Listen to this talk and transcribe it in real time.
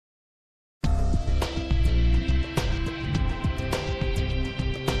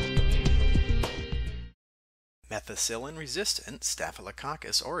Methicillin-resistant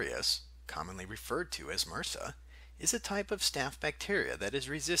Staphylococcus aureus, commonly referred to as MRSA, is a type of staph bacteria that is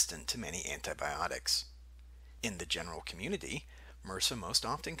resistant to many antibiotics. In the general community, MRSA most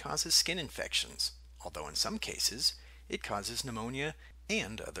often causes skin infections, although in some cases it causes pneumonia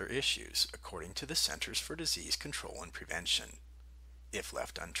and other issues, according to the Centers for Disease Control and Prevention. If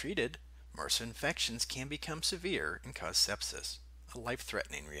left untreated, MRSA infections can become severe and cause sepsis, a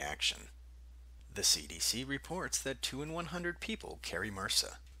life-threatening reaction. The CDC reports that 2 in 100 people carry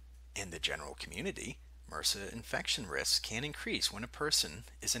MRSA. In the general community, MRSA infection risks can increase when a person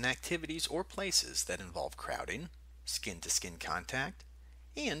is in activities or places that involve crowding, skin-to-skin contact,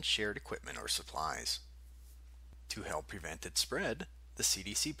 and shared equipment or supplies. To help prevent its spread, the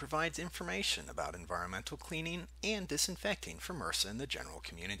CDC provides information about environmental cleaning and disinfecting for MRSA in the general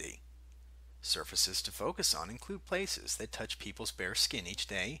community. Surfaces to focus on include places that touch people's bare skin each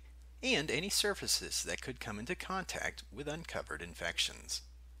day and any surfaces that could come into contact with uncovered infections.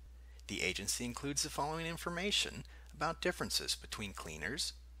 The agency includes the following information about differences between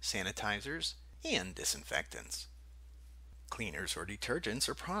cleaners, sanitizers, and disinfectants. Cleaners or detergents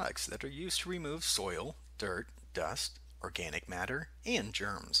are products that are used to remove soil, dirt, dust, organic matter, and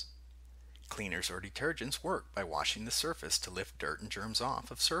germs. Cleaners or detergents work by washing the surface to lift dirt and germs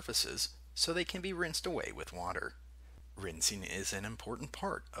off of surfaces so they can be rinsed away with water. Rinsing is an important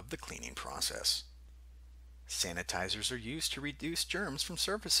part of the cleaning process. Sanitizers are used to reduce germs from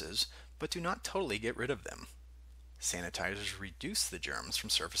surfaces, but do not totally get rid of them. Sanitizers reduce the germs from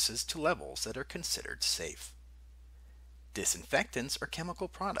surfaces to levels that are considered safe. Disinfectants are chemical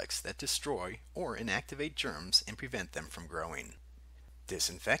products that destroy or inactivate germs and prevent them from growing.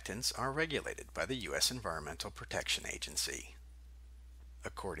 Disinfectants are regulated by the U.S. Environmental Protection Agency.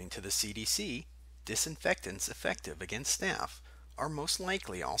 According to the CDC, disinfectants effective against staph are most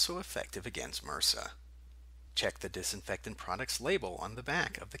likely also effective against MRSA. Check the disinfectant product's label on the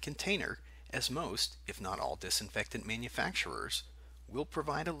back of the container, as most, if not all, disinfectant manufacturers will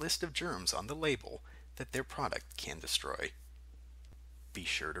provide a list of germs on the label that their product can destroy. Be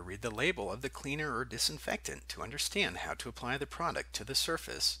sure to read the label of the cleaner or disinfectant to understand how to apply the product to the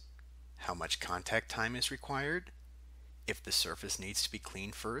surface, how much contact time is required, if the surface needs to be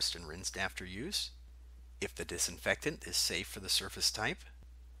cleaned first and rinsed after use, if the disinfectant is safe for the surface type,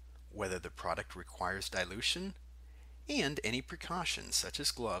 whether the product requires dilution, and any precautions such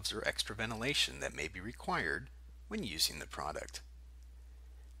as gloves or extra ventilation that may be required when using the product.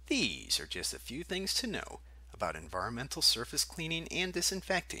 These are just a few things to know about environmental surface cleaning and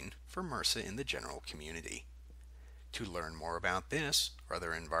disinfecting for MRSA in the general community. To learn more about this or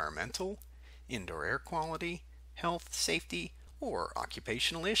other environmental, indoor air quality, health, safety, or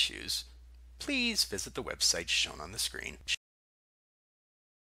occupational issues, please visit the website shown on the screen.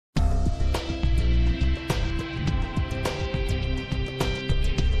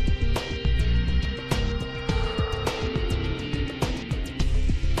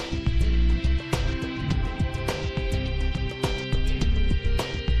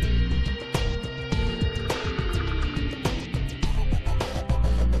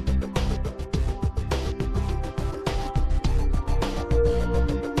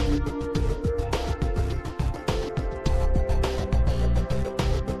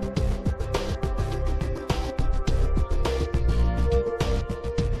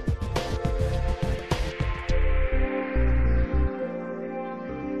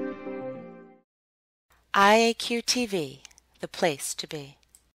 IAQ TV, the place to be.